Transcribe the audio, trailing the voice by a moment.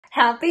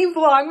Happy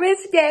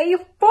Vlogmas Day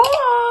 4!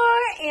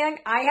 And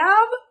I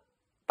have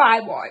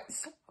 5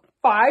 vlogs.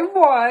 5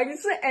 vlogs,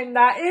 and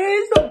that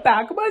is the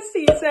VLOGMAS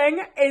season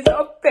is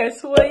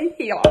officially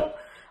here.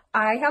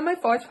 I have my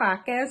first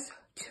practice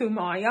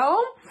tomorrow,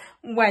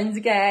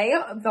 Wednesday,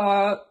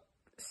 the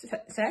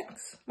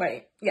 6th?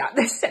 Wait, yeah,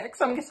 the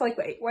 6th. I'm just like,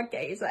 wait, what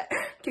day is it?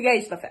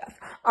 Today's the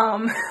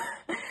 5th.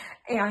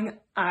 And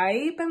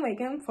I've been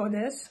waiting for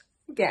this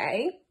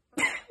day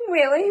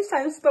really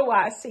since the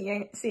last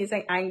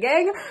season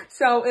ended.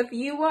 So if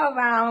you were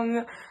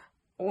around,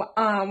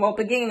 well,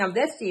 beginning of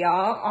this year,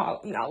 or,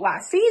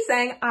 last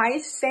season,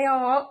 I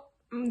share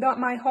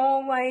my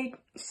whole,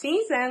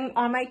 season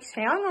on my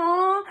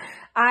channel.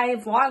 I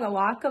vlog a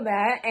lot of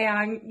it,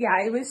 and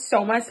yeah, it was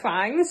so much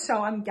fun.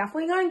 So I'm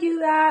definitely gonna do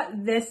that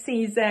this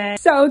season.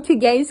 So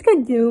today's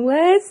to-do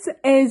list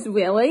is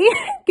really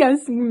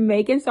just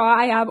making sure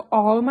I have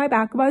all of my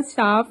VLOGMAS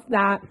stuff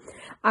that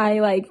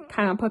I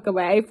kind of put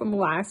away from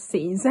last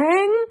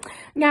season.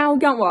 Now,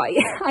 don't worry.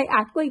 I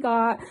actually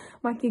got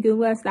my to-do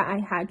list that I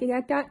had to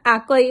get done.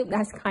 Actually,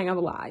 that's kind of a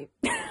lie.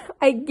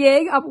 I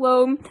did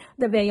upload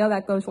the video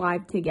that goes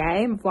live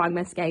today,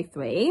 Vlogmas Day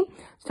 3.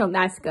 So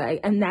that's good.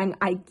 And then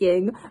I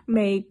did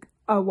make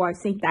a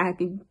worksheet that I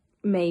could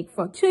make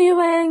for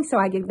tutoring. So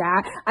I did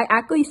that. I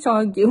actually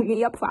started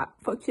doing a prep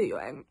for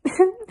tutoring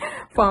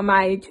for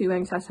my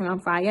tutoring session on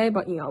Friday.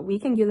 But, we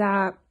can do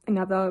that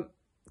another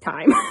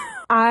time.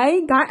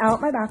 I got out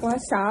my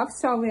VLOGMAS stuff,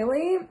 so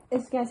really,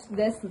 it's just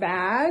this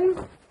bag,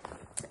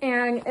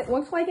 and it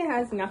looks like it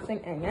has nothing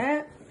in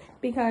it,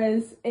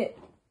 because it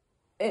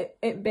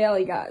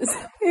barely does.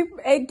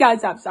 It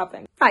does have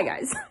something. Hi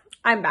guys,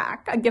 I'm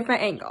back, a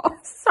different angle.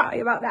 Sorry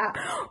about that.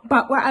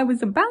 But what I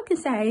was about to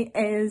say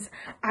is,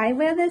 I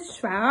wear this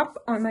strap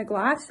on my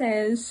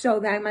glasses, so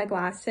that my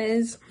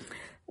glasses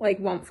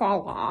won't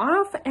fall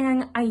off,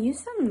 and I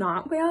used to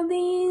not wear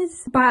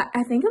these, but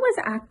I think it was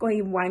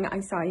actually when I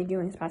started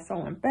doing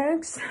Special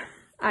Olympics,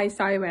 I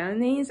started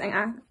wearing these, and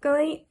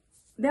actually,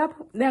 they're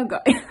good.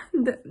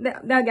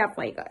 they're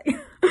definitely good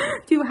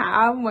to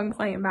have when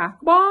playing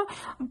basketball.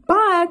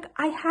 But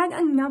I had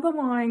another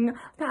one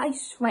that I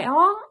swear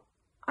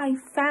I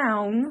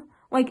found,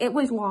 it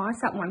was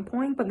lost at one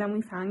point, but then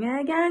we found it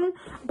again.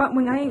 But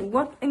when I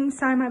looked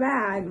inside my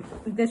bag,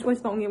 this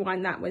was the only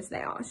one that was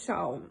there,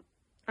 so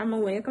I'm a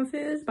little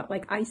confused, but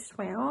I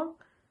swear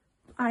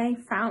I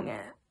found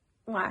it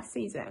last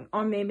season,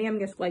 or maybe I'm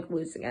just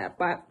losing it,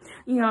 but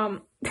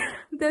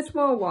this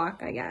will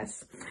work, I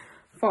guess,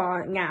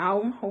 for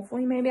now.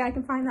 Hopefully maybe I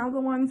can find the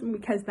other ones,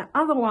 because the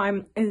other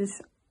one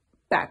is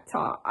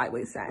better, I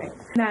would say.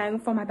 Then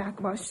for my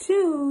basketball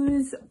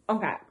shoes,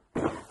 okay,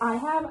 I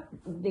have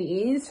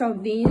these. So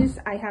these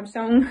I have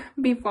shown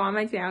before on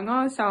my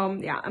channel, so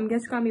yeah, I'm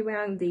just gonna be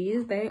wearing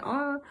these. They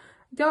are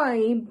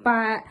dirty,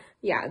 but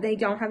yeah, they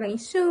don't have any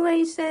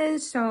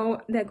shoelaces,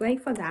 so they're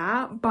great for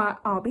that. But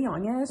I'll be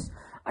honest,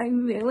 I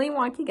really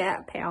want to get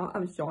a pair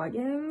of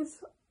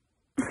Jordans.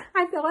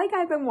 I feel like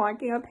I've been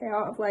wanting a pair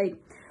of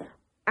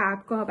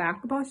aqua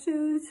basketball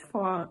shoes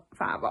for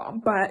forever,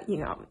 but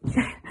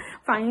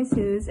finding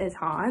shoes is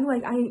hard.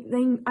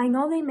 I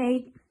know they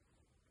make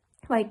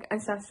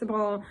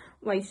accessible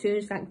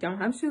shoes that don't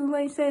have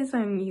shoelaces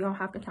and you don't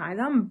have to tie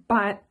them,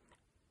 but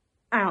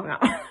I don't know.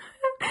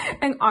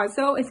 And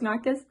also, it's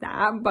not just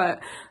that,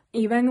 but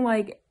even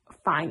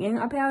finding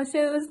a pair of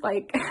shoes,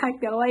 I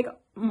feel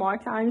more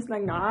times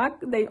than not,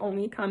 they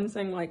only comes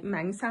in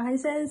men's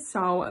sizes,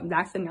 so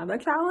that's another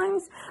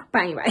challenge.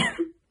 But anyway,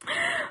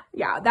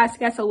 yeah, that's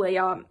just a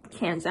little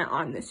tangent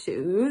on the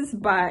shoes.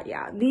 But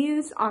yeah,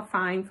 these are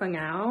fine for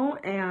now,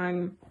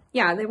 and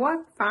yeah, they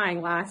worked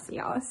fine last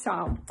year,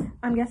 so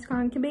I'm just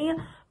going to be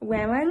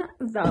wearing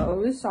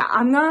those. So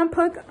I'm gonna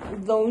put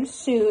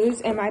those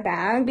shoes in my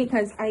bag,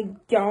 because I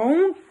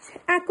don't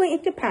actually,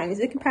 it depends.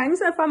 It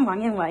depends if I'm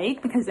running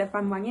late, because if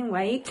I'm running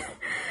late,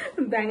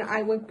 then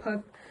I would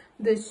put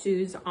the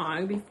shoes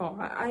on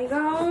before I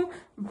go.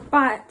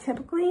 But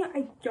typically,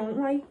 I don't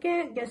like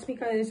it, just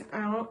because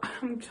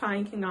I'm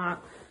trying to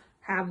not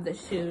have the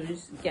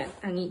shoes get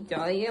any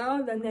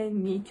dirtier than they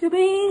need to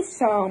be.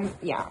 So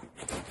yeah.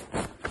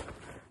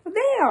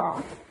 There.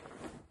 Oh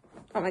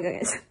my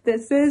goodness.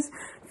 This is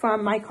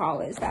from my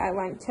college that I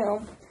went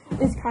to.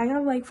 It's kind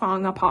of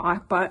falling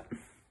apart, but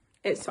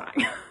it's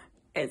fine.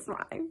 It's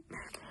fine.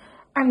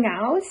 I'm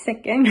now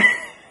sitting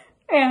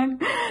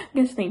and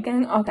just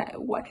thinking, okay,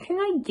 what can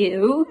I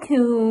do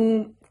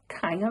to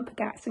kind of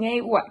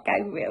procrastinate what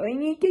I really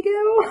need to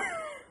do?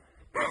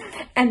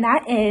 And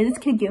that is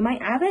to do my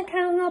advent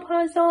calendar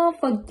puzzle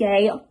for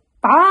day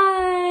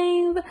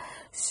 5.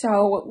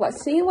 So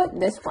let's see what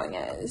this one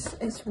is.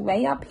 It's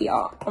way up here.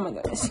 Oh my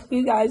goodness.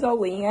 You guys are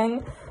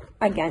leaning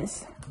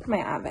against my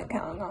advent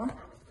calendar.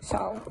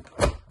 So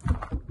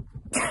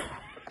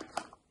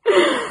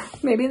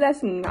maybe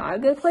that's not a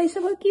good place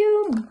to look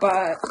you,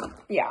 but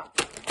yeah.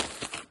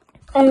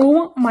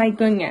 Oh my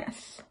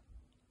goodness.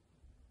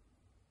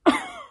 Oh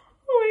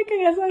my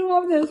goodness, I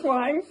love this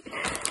one.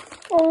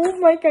 Oh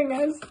my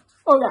goodness.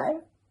 Okay.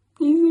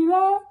 You see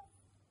that?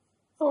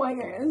 Oh my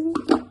goodness.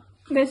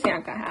 This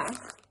Santa hat.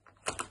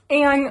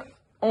 And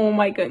oh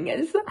my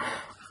goodness.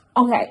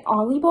 Okay,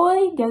 Ollie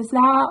Boy does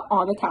that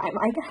all the time.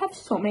 I have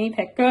so many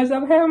pictures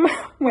of him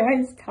where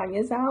his tongue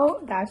is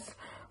out. That's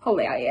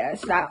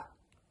hilarious. That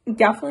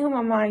definitely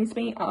reminds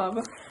me of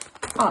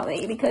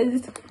Ollie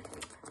because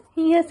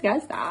he just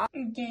does that.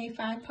 Day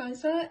 5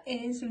 puzzle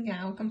is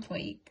now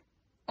complete.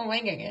 Oh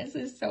my goodness,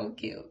 it's so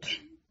cute.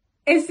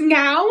 It's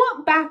now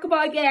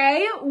basketball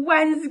day,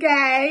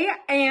 Wednesday,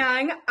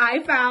 and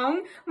I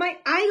found my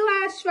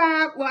eyelash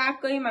strap. Well,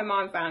 actually, my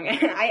mom found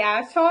it. I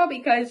asked her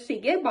because she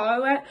did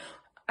borrow it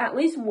at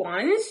least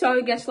once, so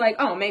I guess like,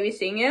 oh, maybe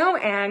she knew,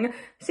 and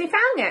she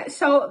found it.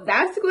 So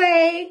that's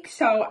great.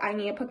 So I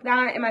need to put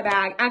that in my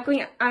bag.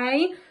 Actually,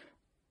 I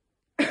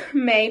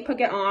may put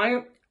it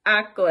on.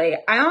 Actually,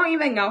 I don't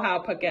even know how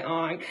to put it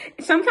on.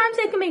 Sometimes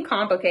it can be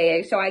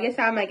complicated, so I just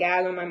have my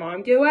dad or my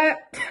mom do it,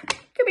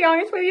 to be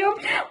honest with you.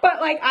 But,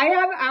 like, I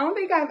don't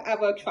think I've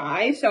ever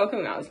tried, so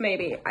who knows,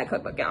 maybe I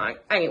could put it on.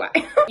 Anyway,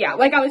 yeah,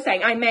 like I was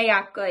saying, I may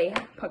actually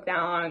put that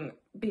on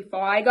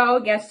before I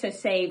go, just to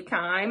save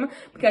time,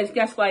 because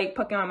just like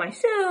putting on my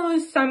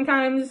shoes,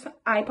 sometimes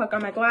I put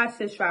on my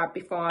glasses strap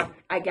before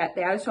I get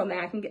there, so then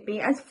I can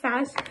be as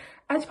fast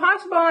as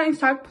possible and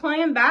start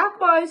playing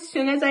basketball as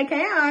soon as I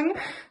can.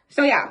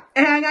 So yeah,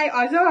 and I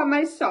also have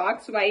my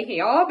socks right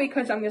here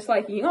because I'm just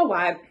like, you know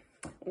what?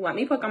 Let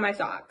me put on my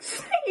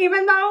socks.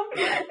 Even though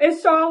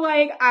it's so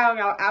like, I don't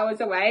know,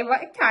 hours away.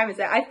 What time is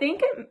it? I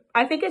think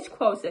it's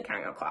close to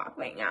 10 o'clock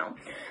right now.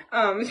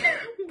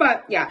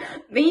 But yeah,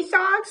 these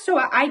socks, so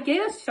I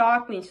did a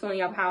sock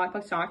recently of how I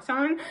put socks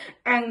on.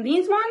 And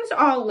these ones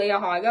are a little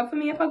harder for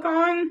me to put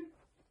on.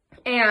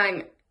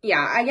 And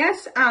yeah, I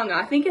guess, I don't know,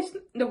 I think it's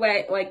the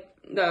way, like,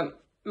 the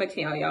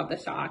material of the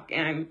sock,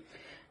 and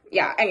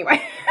yeah, anyway.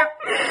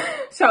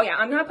 So yeah,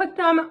 I'm gonna put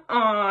them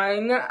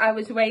on. I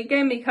was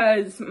waiting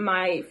because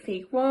my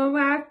feet were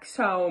wet,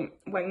 so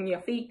when your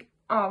feet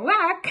are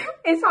wet,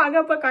 it's hard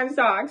to put on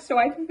socks. So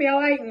I feel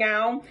like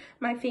now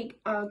my feet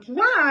are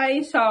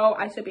dry, so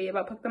I should be able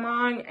to put them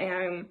on,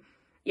 and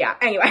yeah,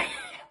 anyway.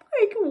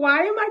 Like,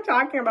 why am I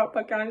talking about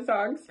put on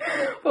socks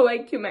for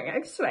like 2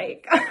 minutes?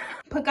 Like,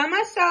 put on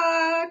my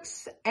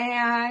socks,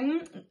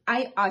 and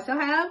I also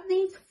have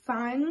these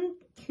fun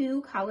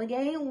 2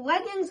 holiday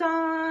leggings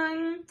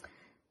on.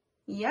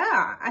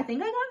 Yeah, I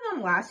think I got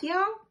them last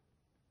year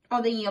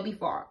or the year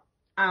before.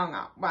 I don't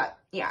know, but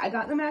yeah, I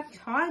got them at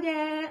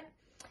Target.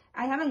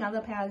 I have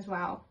another pair as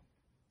well.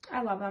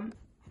 I love them.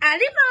 Addie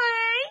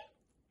boy,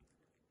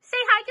 say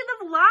hi to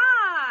the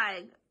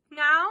vlog.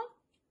 No?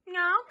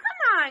 No? Come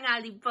on,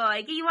 Addie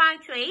boy. Do you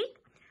want a treat?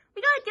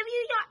 We gotta give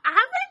you your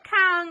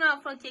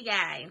avocado for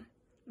today.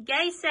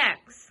 Day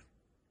 6.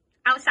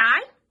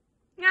 Outside?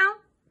 No?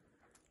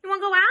 You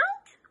wanna go out?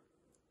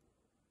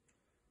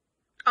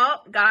 Oh,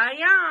 got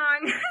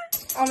yawn.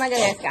 Oh my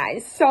goodness,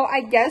 guys. So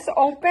I just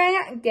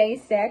opened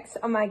day 6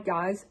 of my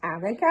dog's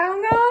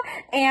avocado,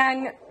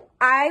 and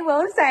I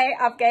will say,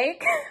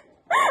 update,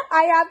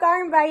 I have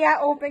gotten better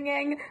at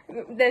opening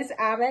this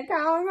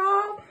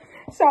avocado.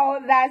 So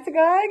that's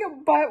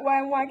good, but what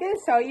I want to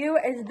show you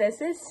is this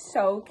is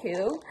so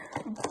cute.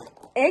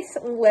 It's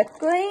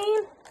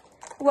literally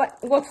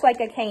what looks like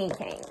a candy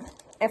cane,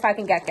 if I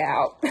can get it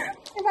out.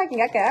 If I can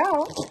get it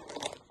out.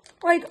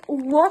 Like,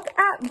 look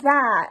at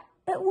that.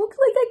 It looks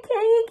like a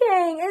candy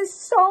cane. It's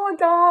so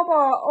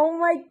adorable. Oh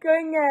my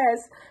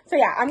goodness. So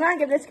yeah, I'm going to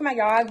give this to my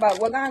dog, but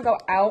we're going to go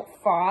out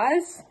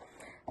first.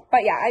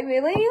 But yeah, I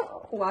really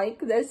like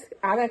this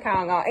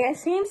avocado. And it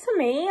seems to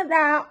me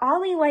that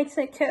Ollie likes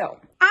it too.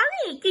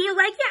 Ollie, do you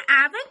like your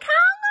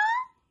avocado?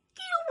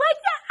 Do you like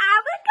your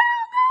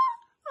avocado?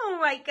 Oh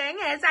my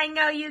goodness, I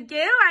know you do.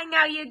 I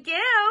know you do.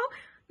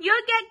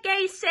 You'll get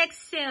day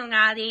 6 soon,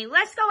 Ollie.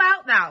 Let's go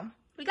out though.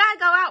 We gotta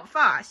go out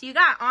first. You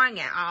got on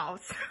it all.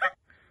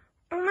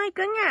 Oh my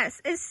goodness,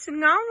 it's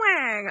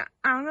snowing.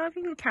 I don't know if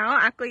you can tell.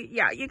 Actually,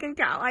 yeah, you can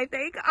tell, I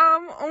think.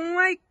 Oh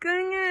my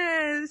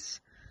goodness.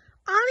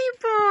 Ollie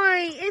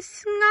boy,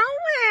 it's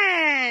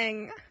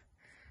snowing.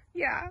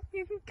 Yeah,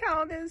 you can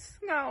tell there's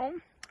snow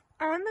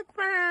on the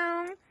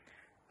ground.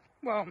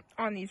 Well,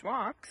 on these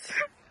rocks.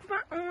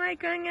 But oh my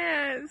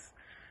goodness.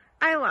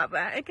 I love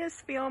it. It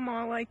just feels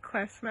more like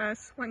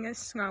Christmas when it's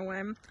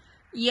snowing.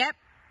 Yep,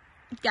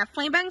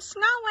 definitely been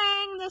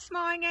snowing this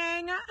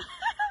morning.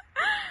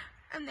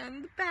 And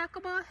then the back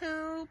of my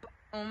hoop.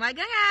 Oh my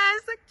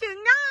goodness,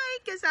 tonight,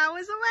 because I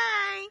was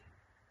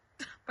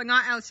away. But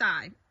not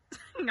outside.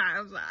 Not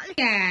outside.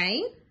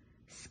 Skay.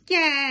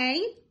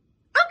 Skay.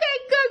 Okay,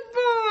 good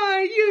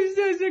boy. You're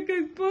such a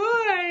good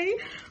boy.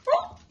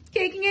 Oh,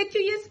 taking it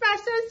to your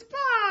special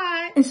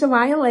spot. And so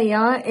while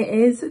later, it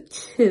is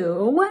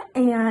 2,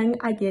 and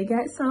I did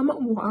get some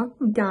work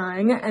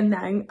done, and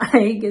then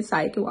I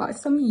decided to watch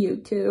some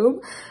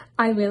YouTube.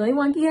 I really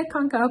want to get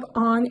caught up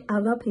on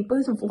other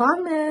people's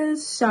VLOGMAS,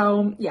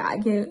 so yeah, I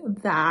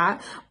did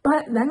that.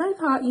 But then I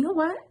thought, you know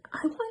what?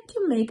 I want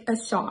to make a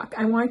shock.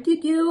 I want to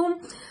do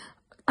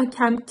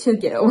attempt to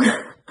do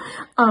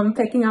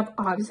picking up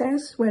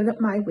objects with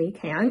my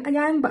weekend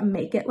again, but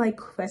make it like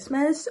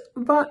Christmas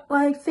but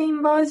like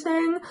theme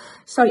version.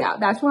 So yeah,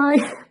 that's why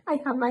I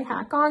have my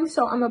hack on.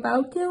 So I'm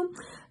about to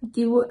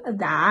do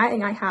that,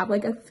 and I have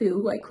like a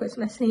few like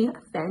Christmassy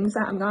things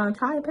that I'm gonna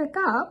try to pick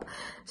up.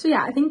 So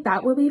yeah, I think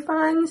that will be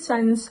fun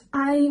since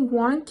I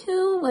want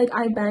to, like,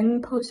 I've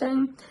been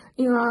posting,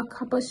 you know, a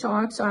couple of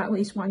shorts or at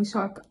least one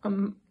short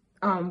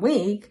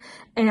week,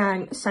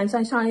 and since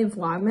I started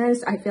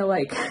Vlogmas, I feel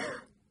like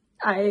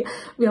I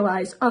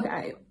realized,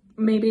 okay,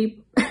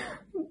 maybe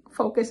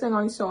focusing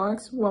on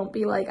shorts won't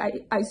be like,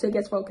 I still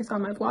get focused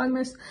on my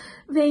Vlogmas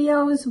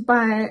videos,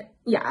 but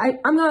yeah,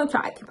 I'm gonna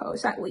try to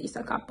post at least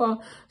a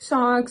couple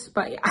shorts.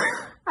 But yeah,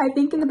 I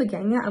think in the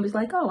beginning I was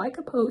like, oh, I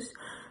could post,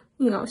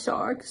 you know,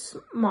 shorts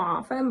more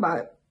often,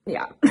 but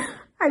yeah,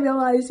 I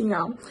realized, you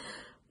know,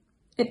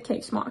 it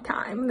takes more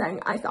time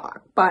than I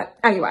thought. But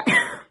anyway,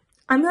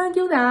 I'm gonna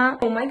do that.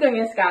 Oh my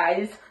goodness,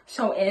 guys.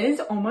 So it is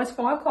almost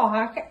 4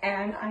 o'clock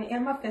and I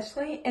am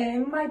officially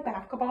in my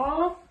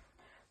basketball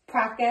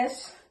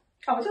practice.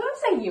 I was gonna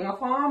say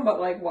uniform, but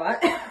like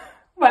what?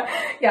 But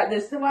yeah,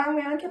 this is what I'm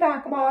wearing to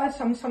basketball.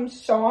 Some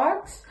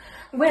shorts.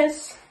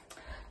 This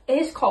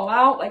is cold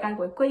out. Like, I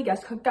quickly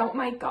just cooked out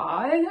my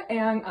guard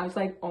and I was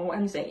like,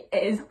 OMG,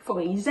 it is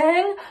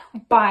freezing.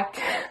 But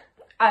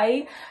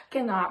I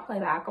cannot play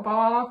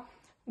basketball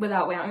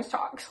without wearing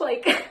socks.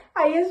 Like,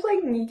 I just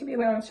like need to be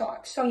wearing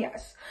socks. So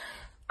yes,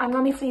 I'm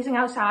gonna be freezing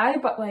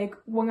outside, but like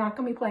we're not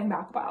gonna be playing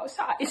basketball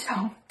outside,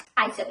 so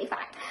I should be fine.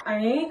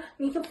 I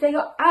need to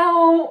figure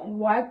out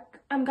what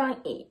I'm gonna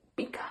eat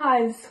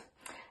because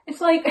it's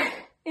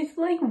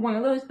like one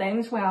of those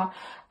things where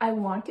I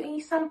want to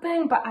eat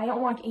something, but I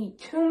don't want to eat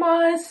too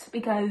much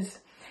because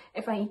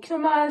if I eat too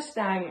much,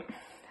 then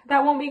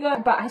that won't be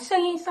good. But I should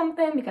eat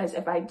something because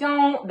if I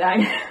don't,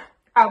 then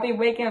I'll be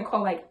waking up at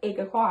like 8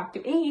 o'clock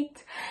to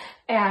eat,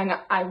 and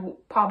I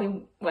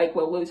probably like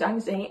will lose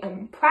energy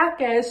in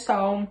practice.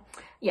 So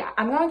yeah,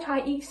 I'm gonna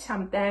try to eat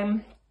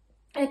something.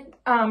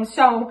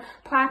 So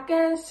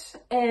practice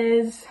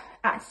is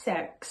at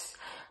 6.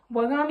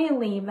 We're gonna be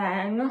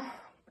leaving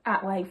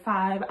at like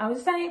 5. I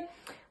would say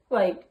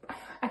like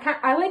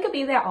I like to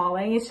be there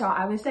always, so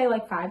I would say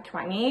like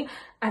 5:20,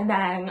 and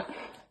then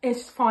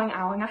it's for an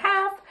hour and a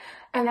half.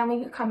 And then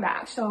we can come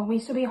back. So we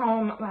should be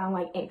home around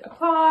like 8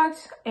 o'clock.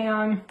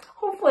 And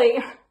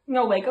hopefully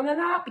no later than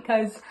that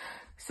because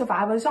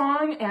Survivor's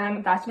on.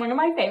 And that's one of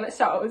my favorite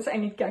shows.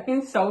 And it's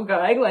getting so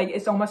good. Like,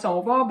 it's almost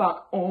over,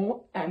 but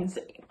OMG.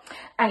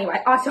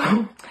 Anyway, also,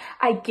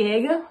 I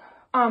did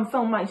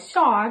film my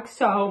short.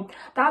 So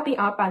that'll be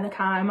up by the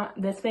time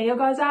this video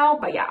goes out.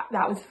 But yeah,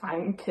 that was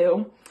fun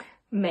to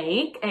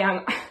make.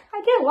 And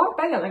I did a lot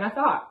better than I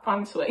thought,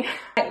 honestly.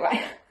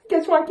 Anyway,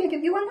 just wanted to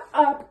give you an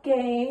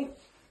update.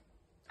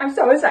 I'm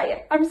so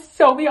excited. I'm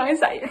so beyond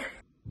excited.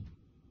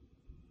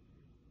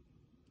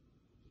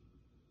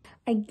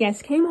 I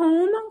just came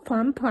home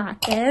from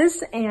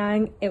practice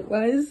and it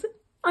was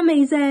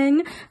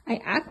amazing.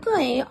 I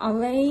actually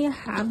already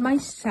have my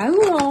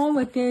schedule,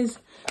 which is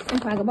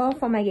incredible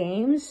for my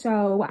games.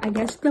 So I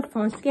guess the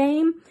first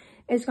game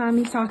is going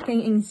to be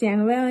starting in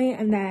January,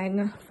 and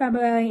then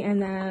February,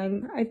 and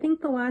then I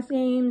think the last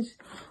games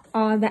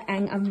are the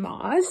end of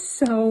March.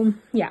 So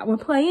yeah, we're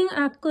playing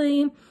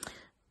actually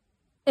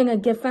in a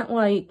different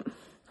like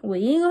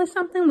league or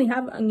something. We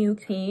have a new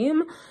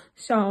team,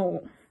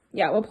 so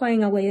yeah, we're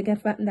playing a league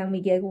different than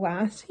we did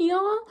last year.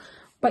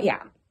 But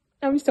yeah,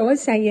 I'm so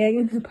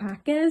excited to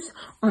practice.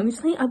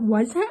 Honestly, I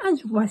wasn't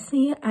as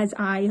rusty as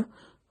I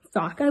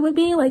thought I would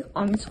be. Like,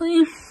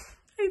 honestly,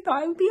 I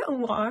thought I would be a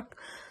lot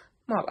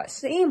more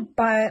rusty,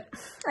 but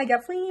I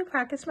definitely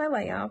practiced my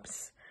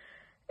layups,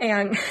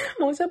 and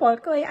most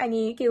importantly, I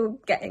need to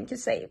get into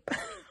shape.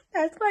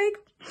 That's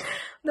like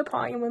the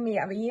problem with me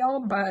every year,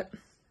 but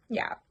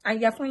yeah, I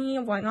definitely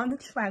run on the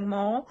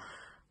treadmill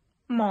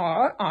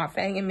more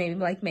often and maybe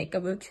like make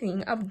a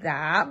routine of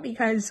that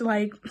because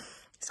like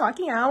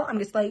talking out, I'm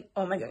just like,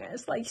 oh my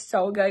goodness, like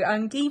so good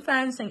on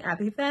defense and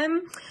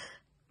everything.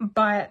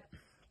 But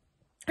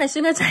as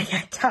soon as I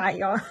get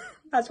tired,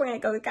 that's when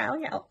it goes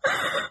downhill.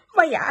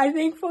 But yeah, I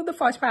think for the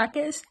first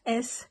practice,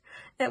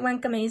 it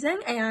went amazing,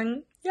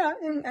 and yeah,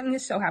 I'm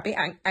just so happy.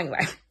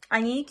 Anyway,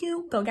 I need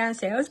to go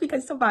downstairs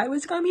because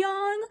Survivor's gonna be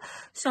on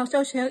so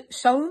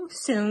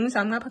soon. So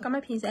I'm gonna pick up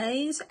my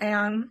PJs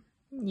and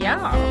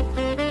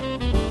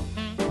yeah.